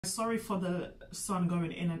Sorry for the sun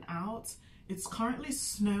going in and out. It's currently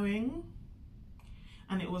snowing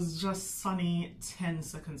and it was just sunny 10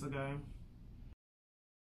 seconds ago.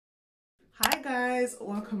 Hi guys,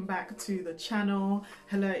 welcome back to the channel.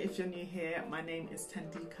 Hello if you're new here, my name is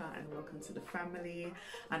Tandika and welcome to the family.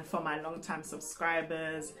 And for my long-time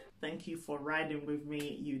subscribers, thank you for riding with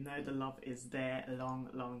me. You know the love is there a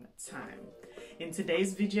long time. In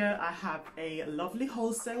today's video, I have a lovely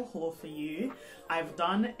wholesale haul for you. I've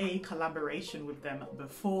done a collaboration with them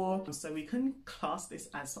before, so we can class this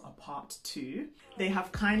as a part 2. They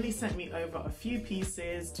have kindly sent me over a few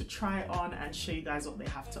pieces to try on and show you guys what they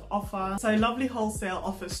have to offer. So Lovely Wholesale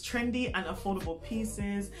offers trendy and affordable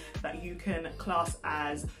pieces that you can class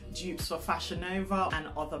as dupes for Fashion Nova and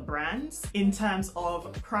other brands in terms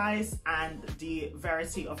of price and the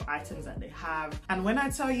variety of items that they have. And when I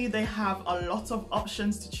tell you they have a lot of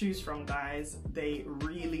options to choose from, guys, they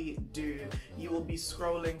really do. You will be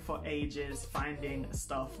scrolling for ages finding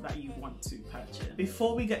stuff that you want to purchase.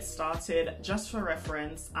 Before we get started, just for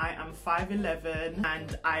reference, I am 5'11"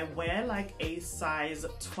 and I wear like a size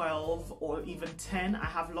 12 or even 10. I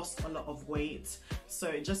have lost a lot of weight, so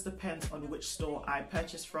it just depends on which store I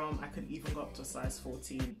purchase from. I could even go up to size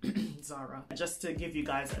 14 Zara, just to give you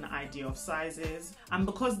guys an idea of sizes. And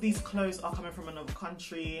because these clothes are coming from another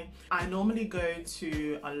country, I normally go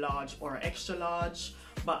to a large or an extra large,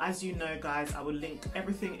 but as you know guys, I will link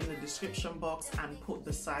everything in the description box and put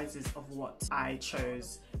the sizes of what I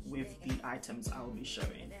chose with the items I will be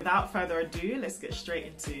showing. Without further ado, let's get straight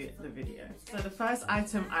into the video. So the first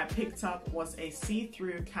item I picked up was a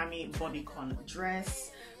see-through cami bodycon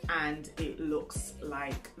dress, and it looks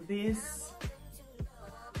like this.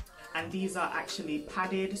 And these are actually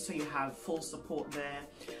padded, so you have full support there,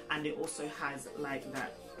 and it also has like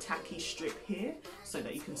that tacky strip here so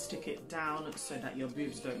that you can stick it down so that your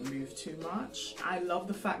boobs don't move too much. I love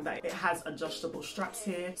the fact that it has adjustable straps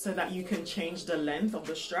here so that you can change the length of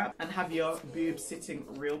the strap and have your boobs sitting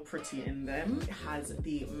real pretty in them. It has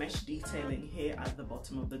the mesh detailing here at the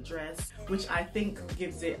bottom of the dress, which I think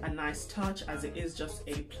gives it a nice touch as it is just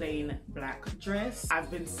a plain black dress. I've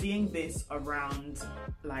been seeing this around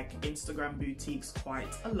like Instagram boutiques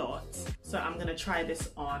quite a lot, so I'm gonna try this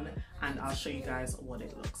on and I'll show you guys what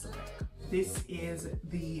it looks like. This is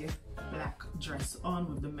the black dress on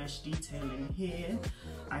with the mesh detailing here.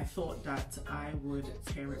 I thought that I would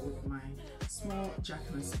pair it with my small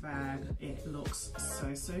Jacquemus bag. It looks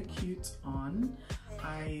so cute on.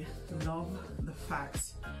 I love the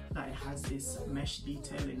fact that it has this mesh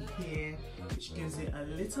detailing here, which gives it a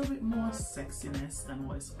little bit more sexiness than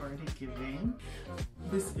what it's already giving.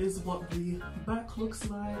 This is what the back looks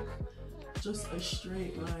like. Just a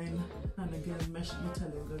straight line, and again mesh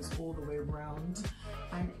detailing goes all the way around,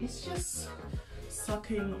 and it's just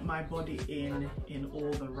sucking my body in all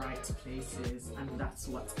the right places, and that's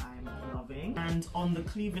what I'm loving. And on the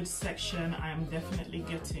cleavage section, I am definitely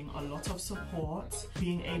getting a lot of support.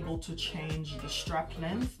 Being able to change the strap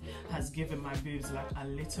length has given my boobs like a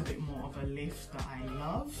little bit more of a lift that I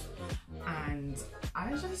love, and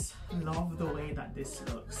I just love the way that this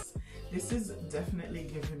looks. This is definitely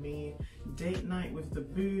giving me date night with the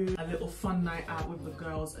boo, a little fun night out with the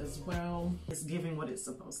girls as well. It's giving what it's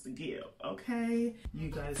supposed to give, okay? You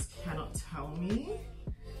guys cannot tell me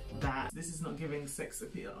that this is not giving sex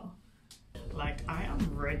appeal. Like, I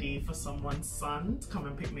am ready for someone's son to come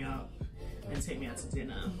and pick me up and take me out to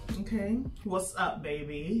dinner, okay? What's up,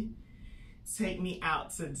 baby? Take me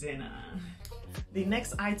out to dinner. The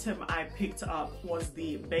next item I picked up was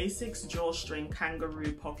the Basics Drawstring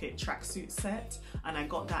Kangaroo Pocket Tracksuit Set, and I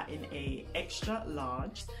got that in a extra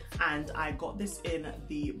large, and I got this in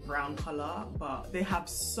the brown color, but they have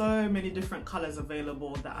so many different colors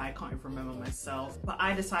available that I can't even remember myself, but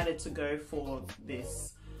I decided to go for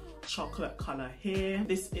this chocolate color here.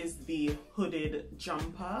 This is the hooded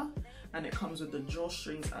jumper, and it comes with the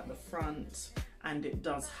drawstrings at the front, and it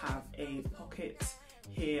does have a pocket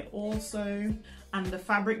here also, and the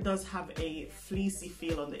fabric does have a fleecy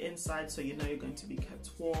feel on the inside, so you know you're going to be kept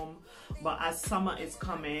warm. But as summer is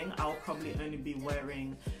coming, I'll probably only be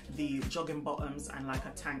wearing the jogging bottoms and like a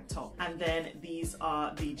tank top. And then these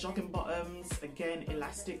are the jogging bottoms, again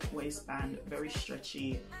elastic waistband, very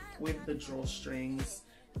stretchy with the drawstrings,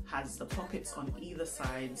 has the pockets on either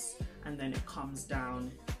sides, and then it comes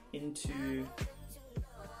down into,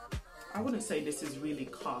 I wouldn't say this is really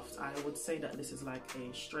cuffed, I would say that this is like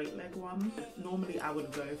a straight leg one. Normally I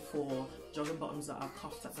would go for jogging bottoms that are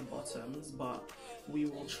cuffed at the bottoms, but we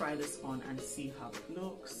will try this on and see how it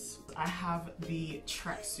looks. I have the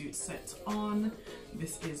tracksuit set on.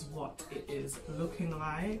 This is what it is looking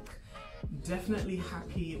like. Definitely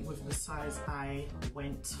happy with the size I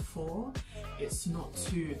went for. It's not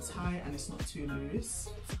too tight and it's not too loose.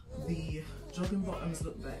 The jogging bottoms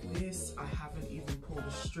look like this. I haven't even pulled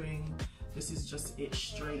a string. This is just it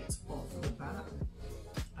straight off the back.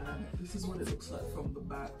 And this is what it looks like from the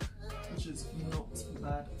back, which is not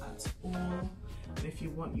bad at all. And if you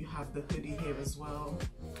want, you have the hoodie here as well.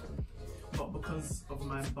 But because of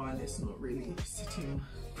my bun, it's not really sitting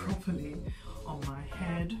properly on my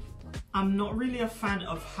head. I'm not really a fan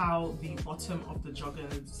of how the bottom of the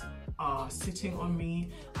joggers are sitting on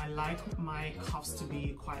me. I like my cuffs to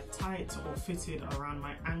be quite tight or fitted around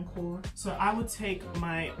my ankle. So I would take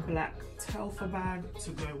my black Telfa bag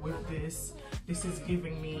to go with this. This is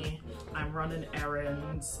giving me, I'm running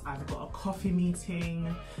errands, I've got a coffee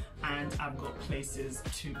meeting, and I've got places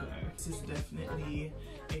to go. This is definitely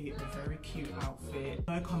a very cute outfit.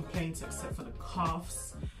 No complaints except for the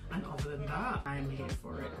cuffs, and other than that, I'm here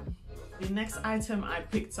for it. The next item I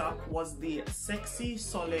picked up was the Sexy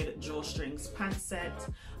Solid Drawstrings pant set,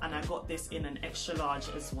 and I got this in an extra large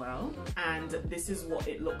as well. And this is what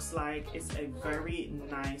it looks like. It's a very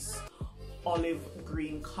nice olive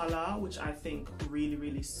green color, which I think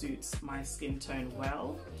really suits my skin tone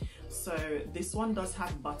well. So this one does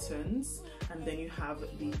have buttons, and then you have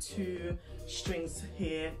the two strings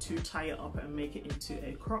here to tie it up and make it into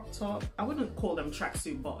a crop top. I wouldn't call them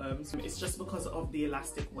tracksuit bottoms. It's just because of the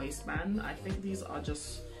elastic waistband. I think these are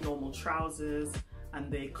just normal trousers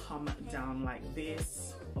and they come down like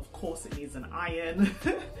this. Of course it needs an iron,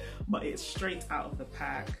 but it's straight out of the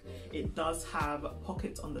pack. It does have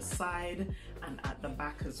pockets on the side and at the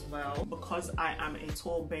back as well. Because I am a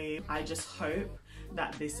tall babe, I just hope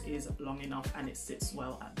that this is long enough and it sits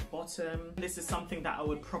well at the bottom. This is something that I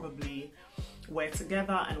would probably wear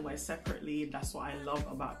together and wear separately. That's what I love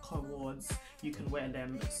about cords. You can wear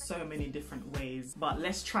them so many different ways. But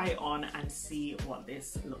let's try it on and see what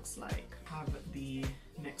this looks like. Have the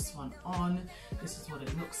next one on. This is what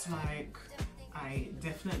it looks like. I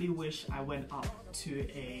definitely wish I went up to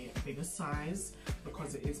a bigger size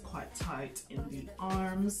because it is quite tight in the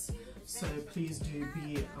arms. So please do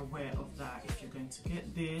be aware of that if you're going to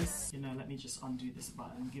get this. You know, let me just undo this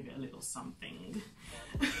button, give it a little something.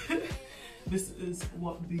 This is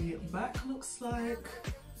what the back looks like,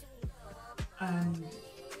 and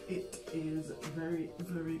it is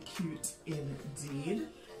very cute indeed.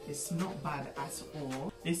 It's not bad at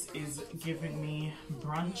all. This is giving me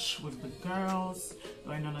brunch with the girls,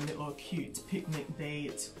 going on a little cute picnic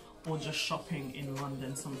date, or just shopping in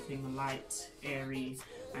London, something light, airy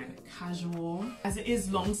and casual. As it is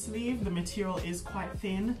long sleeve, the material is quite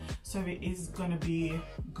thin, so it is gonna be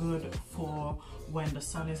good for when the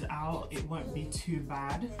sun is out. It won't be too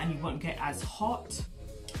bad and you won't get as hot.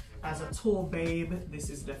 As a tall babe, this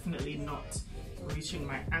is definitely not reaching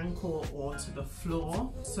my ankle or to the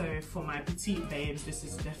floor. So for my petite babes, this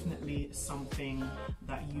is definitely something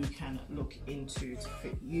that you can look into to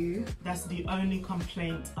fit you. That's the only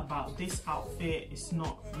complaint about this outfit. It's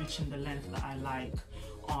not reaching the length that I like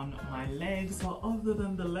on my legs. But other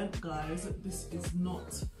than the length, guys, this is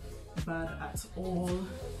not bad at all.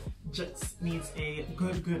 Just needs a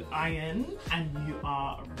good iron and you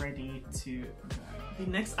are ready to go. The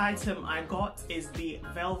next item I got is the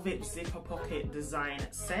velvet zipper pocket design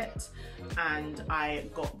set, and I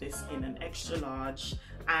got this in an extra large,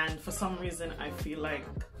 and for some reason I feel like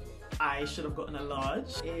I should have gotten a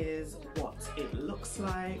large. Is what it looks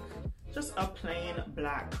like. Just a plain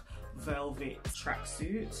black velvet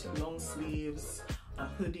tracksuit, long sleeves, a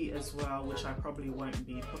hoodie as well, which I probably won't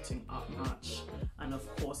be putting up much, and of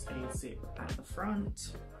course a zip at the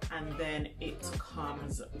front. And then it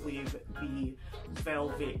comes with the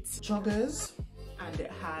velvet joggers, and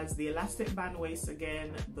it has the elastic band waist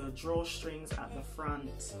again, the drawstrings at the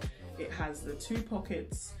front. It has the two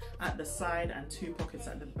pockets at the side and two pockets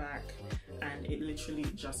at the back, and it literally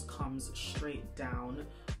just comes straight down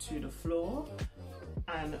to the floor.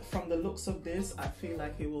 And from the looks of this, I feel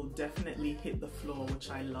like it will definitely hit the floor, which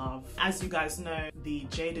I love. As you guys know, the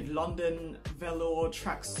Jaded London velour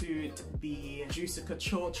tracksuit, the Juicy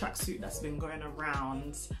Couture tracksuit that's been going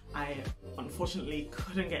around, I unfortunately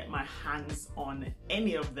couldn't get my hands on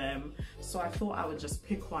any of them. So I thought I would just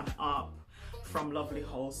pick one up from Lovely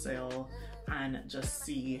Wholesale and just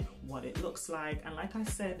see what it looks like. And like I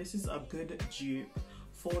said, this is a good dupe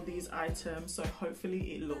for these items, so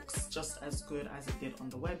hopefully it looks just as good as it did on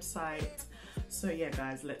the website. So yeah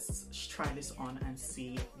guys, let's try this on and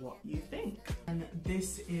see what you think. And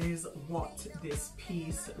this is what this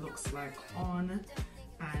piece looks like on,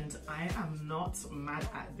 and I am not mad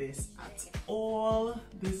at this at all.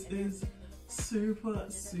 This is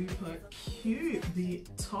Super cute. The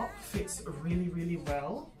top fits really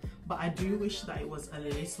well, but I do wish that it was a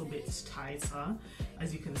little bit tighter.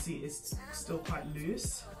 As you can see, it's still quite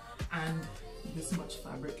loose, and this much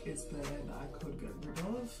fabric is there that I could get rid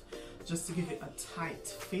of just to give it a tight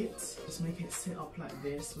fit. Just make it sit up like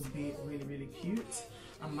this would be really cute.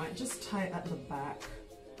 I might just tie it at the back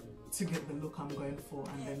to get the look I'm going for,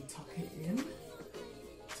 and then tuck it in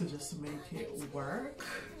to just make it work.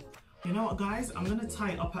 You know what, guys, I'm gonna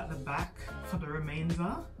tie it up at the back for the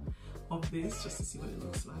remainder of this just to see what it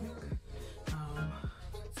looks like.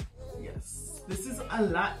 Yes, this is a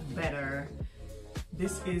lot better.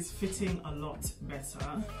 This is fitting a lot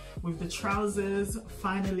better. With the trousers,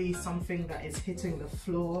 finally something that is hitting the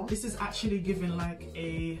floor. This is actually giving like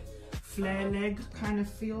a flare leg kind of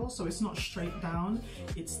feel, so it's not straight down,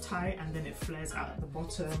 it's tight and then it flares out at the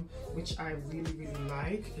bottom, which I really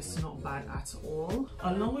like. It's not bad at all.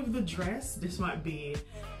 Along with the dress, this might be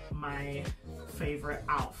my favorite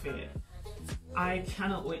outfit. I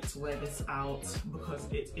cannot wait to wear this out because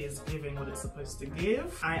it is giving what it's supposed to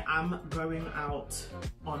give. I am going out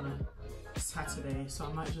on Saturday, so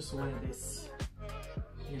I might just wear this,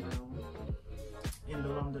 you know, in the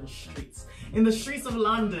London streets. In the streets of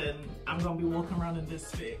London, I'm gonna be walking around in this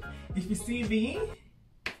fit. If you see me,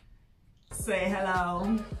 say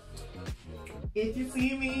hello. If you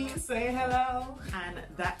see me, say hello. And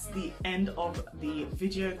that's the end of the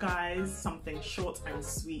video, guys. Something short and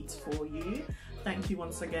sweet for you. Thank you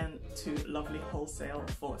once again to Lovely Wholesale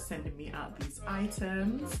for sending me out these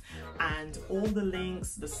items, and all the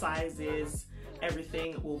links, the sizes,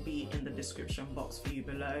 everything will be in the description box for you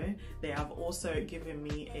below. They have also given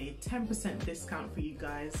me a 10% discount for you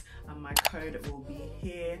guys, and my code will be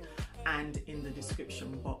here and in the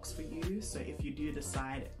description box for you. So if you do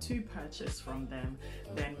decide to purchase from them,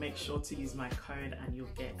 then make sure to use my code and you'll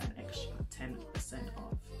get an extra 10%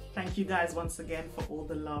 off. Thank you guys once again for all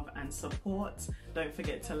the love and support. Don't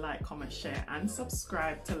forget to like, comment, share and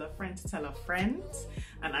subscribe. Tell a friend to tell a friend,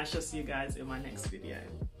 and I shall see you guys in my next video.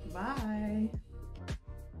 Bye.